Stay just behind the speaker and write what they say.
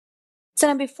So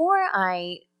now before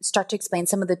I start to explain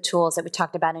some of the tools that we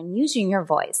talked about in using your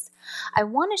voice, I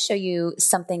want to show you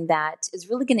something that is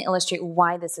really going to illustrate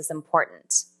why this is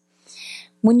important.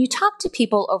 When you talk to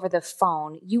people over the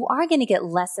phone, you are going to get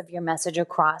less of your message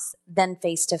across than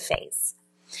face to face.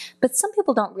 But some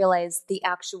people don't realize the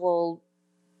actual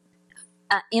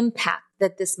impact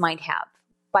that this might have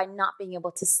by not being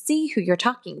able to see who you're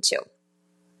talking to.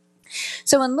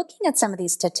 So in looking at some of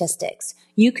these statistics,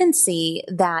 you can see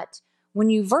that when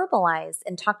you verbalize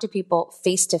and talk to people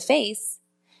face to face,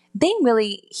 they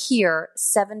really hear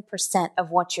 7% of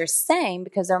what you're saying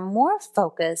because they're more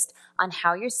focused on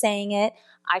how you're saying it.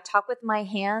 I talk with my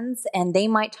hands and they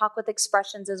might talk with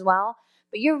expressions as well,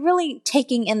 but you're really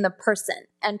taking in the person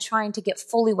and trying to get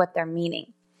fully what they're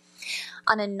meaning.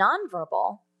 On a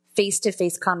nonverbal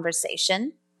face-to-face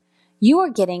conversation, you are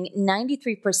getting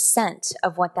 93%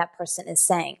 of what that person is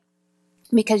saying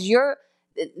because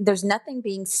there's nothing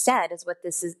being said is what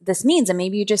this means. And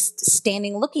maybe you're just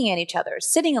standing looking at each other,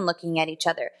 sitting and looking at each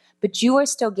other, but you are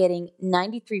still getting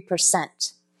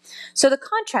 93%. So the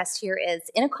contrast here is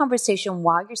in a conversation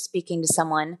while you're speaking to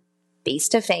someone face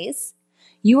to face,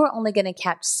 you are only going to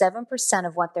catch 7%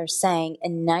 of what they're saying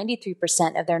and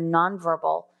 93% of their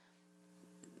nonverbal,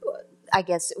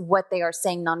 what they are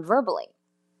saying nonverbally.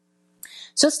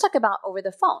 So let's talk about over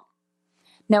the phone.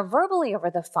 Now, verbally over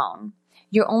the phone,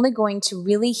 you're only going to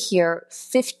really hear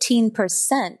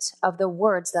 15% of the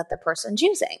words that the person's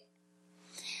using.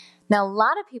 Now, a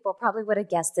lot of people probably would have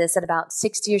guessed this at about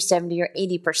 60 or 70 or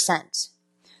 80%.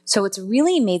 So it's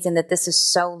really amazing that this is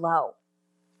so low.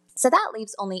 So that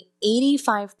leaves only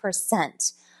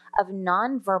 85% of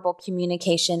nonverbal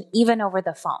communication, even over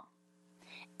the phone.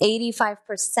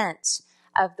 85%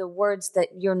 of the words that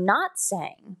you're not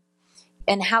saying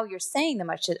and how you're saying them,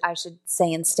 I should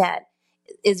say instead,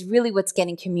 is really what's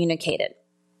getting communicated.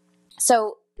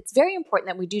 So it's very important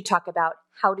that we do talk about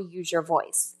how to use your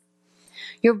voice.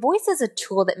 Your voice is a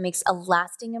tool that makes a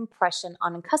lasting impression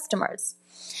on customers.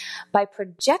 By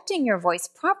projecting your voice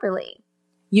properly,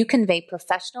 you convey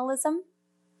professionalism,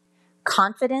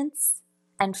 confidence,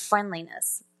 and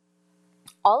friendliness.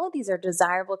 All of these are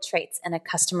desirable traits in a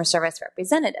customer service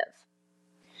representative.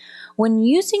 When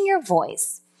using your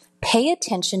voice, pay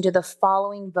attention to the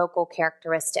following vocal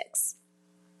characteristics.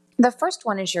 The first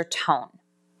one is your tone.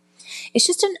 It's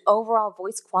just an overall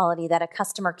voice quality that a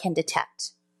customer can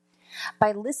detect.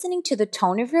 By listening to the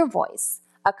tone of your voice,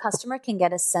 a customer can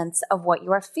get a sense of what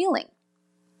you are feeling.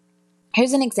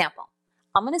 Here's an example.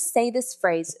 I'm going to say this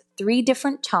phrase 3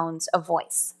 different tones of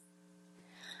voice.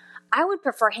 I would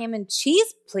prefer ham and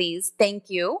cheese, please. Thank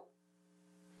you.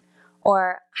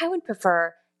 Or I would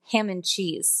prefer ham and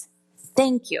cheese.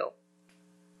 Thank you.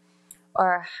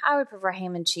 Or I would prefer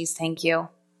ham and cheese. Thank you.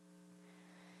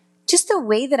 Just the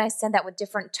way that I said that with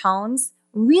different tones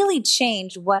really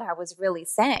changed what I was really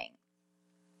saying.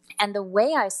 And the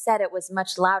way I said it was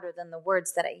much louder than the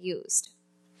words that I used.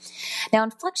 Now,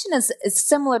 inflection is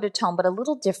similar to tone, but a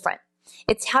little different.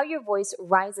 It's how your voice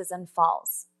rises and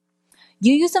falls.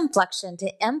 You use inflection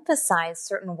to emphasize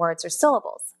certain words or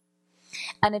syllables.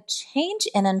 And a change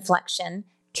in inflection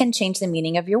can change the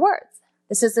meaning of your words.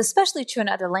 This is especially true in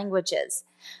other languages.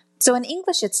 So in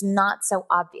English, it's not so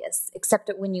obvious, except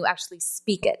that when you actually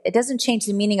speak it. It doesn't change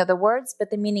the meaning of the words,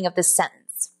 but the meaning of the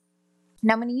sentence.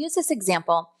 Now, I'm going to use this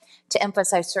example to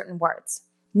emphasize certain words.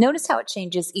 Notice how it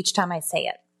changes each time I say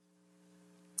it.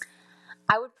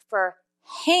 I would prefer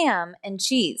ham and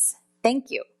cheese.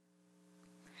 Thank you.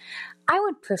 I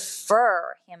would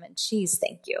prefer ham and cheese.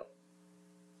 Thank you.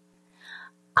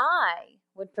 I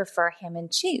would prefer ham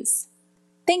and cheese.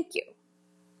 Thank you.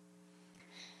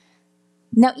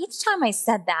 Now, each time I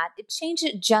said that, it changed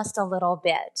it just a little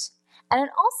bit. And it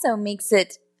also makes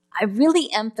it, I really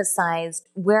emphasized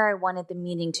where I wanted the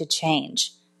meaning to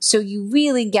change. So you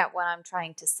really get what I'm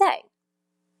trying to say.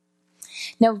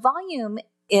 Now, volume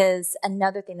is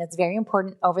another thing that's very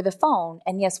important over the phone.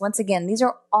 And yes, once again, these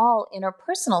are all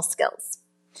interpersonal skills.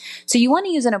 So you want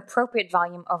to use an appropriate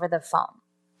volume over the phone.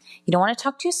 You don't want to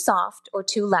talk too soft or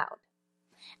too loud.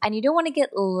 And you don't want to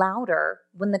get louder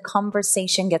when the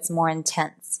conversation gets more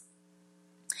intense,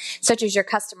 such as your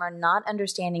customer not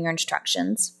understanding your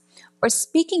instructions or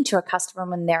speaking to a customer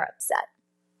when they're upset.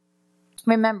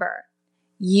 Remember,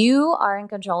 you are in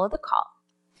control of the call,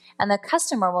 and the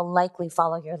customer will likely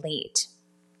follow your lead.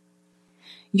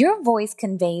 Your voice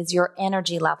conveys your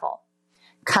energy level.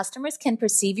 Customers can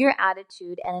perceive your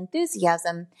attitude and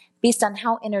enthusiasm based on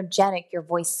how energetic your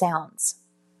voice sounds.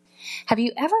 Have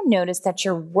you ever noticed that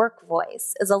your work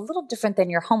voice is a little different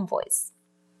than your home voice?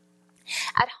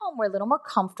 At home, we're a little more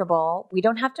comfortable. We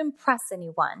don't have to impress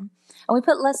anyone, and we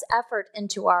put less effort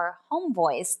into our home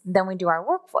voice than we do our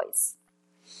work voice.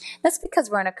 That's because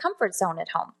we're in a comfort zone at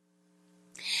home.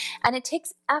 And it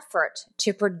takes effort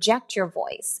to project your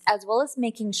voice, as well as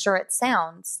making sure it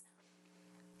sounds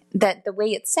that the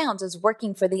way it sounds is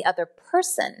working for the other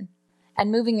person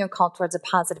and moving your call towards a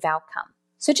positive outcome.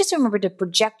 So just remember to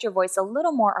project your voice a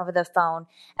little more over the phone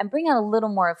and bring out a little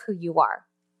more of who you are.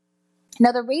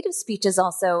 Now, the rate of speech is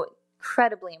also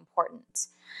incredibly important.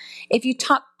 If you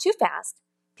talk too fast,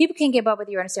 people can't keep up with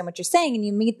you or understand what you're saying, and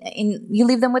you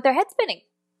leave them with their head spinning.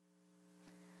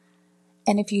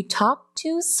 And if you talk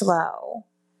too slow,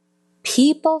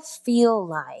 people feel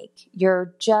like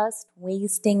you're just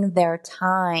wasting their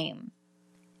time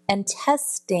and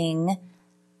testing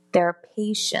their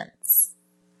patience.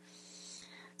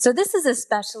 So this is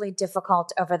especially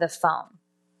difficult over the phone.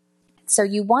 So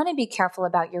you want to be careful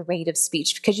about your rate of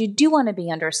speech because you do want to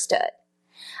be understood.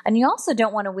 And you also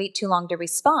don't want to wait too long to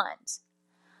respond.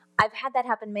 I've had that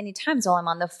happen many times while I'm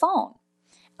on the phone.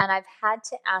 And I've had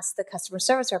to ask the customer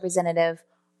service representative,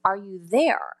 "Are you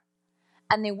there?"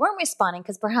 And they weren't responding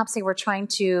because perhaps they were trying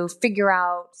to figure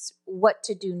out what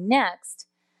to do next.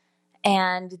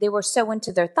 And they were so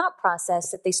into their thought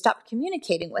process that they stopped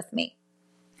communicating with me.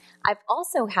 I've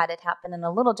also had it happen in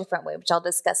a little different way, which I'll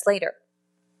discuss later.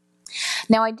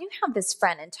 Now, I do have this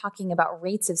friend, in talking about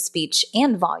rates of speech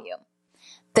and volume,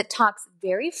 that talks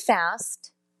very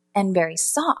fast and very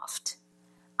soft.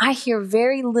 I hear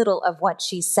very little of what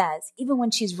she says, even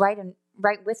when she's right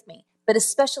with me, but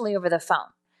especially over the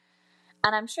phone.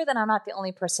 And I'm sure that I'm not the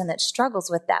only person that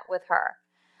struggles with that with her.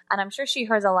 And I'm sure she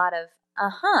hears a lot of,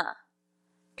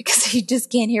 because you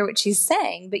just can't hear what she's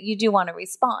saying, but you do want to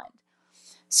respond.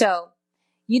 So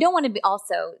you don't want to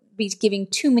also be giving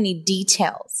too many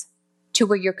details to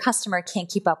where your customer can't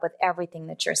keep up with everything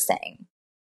that you're saying.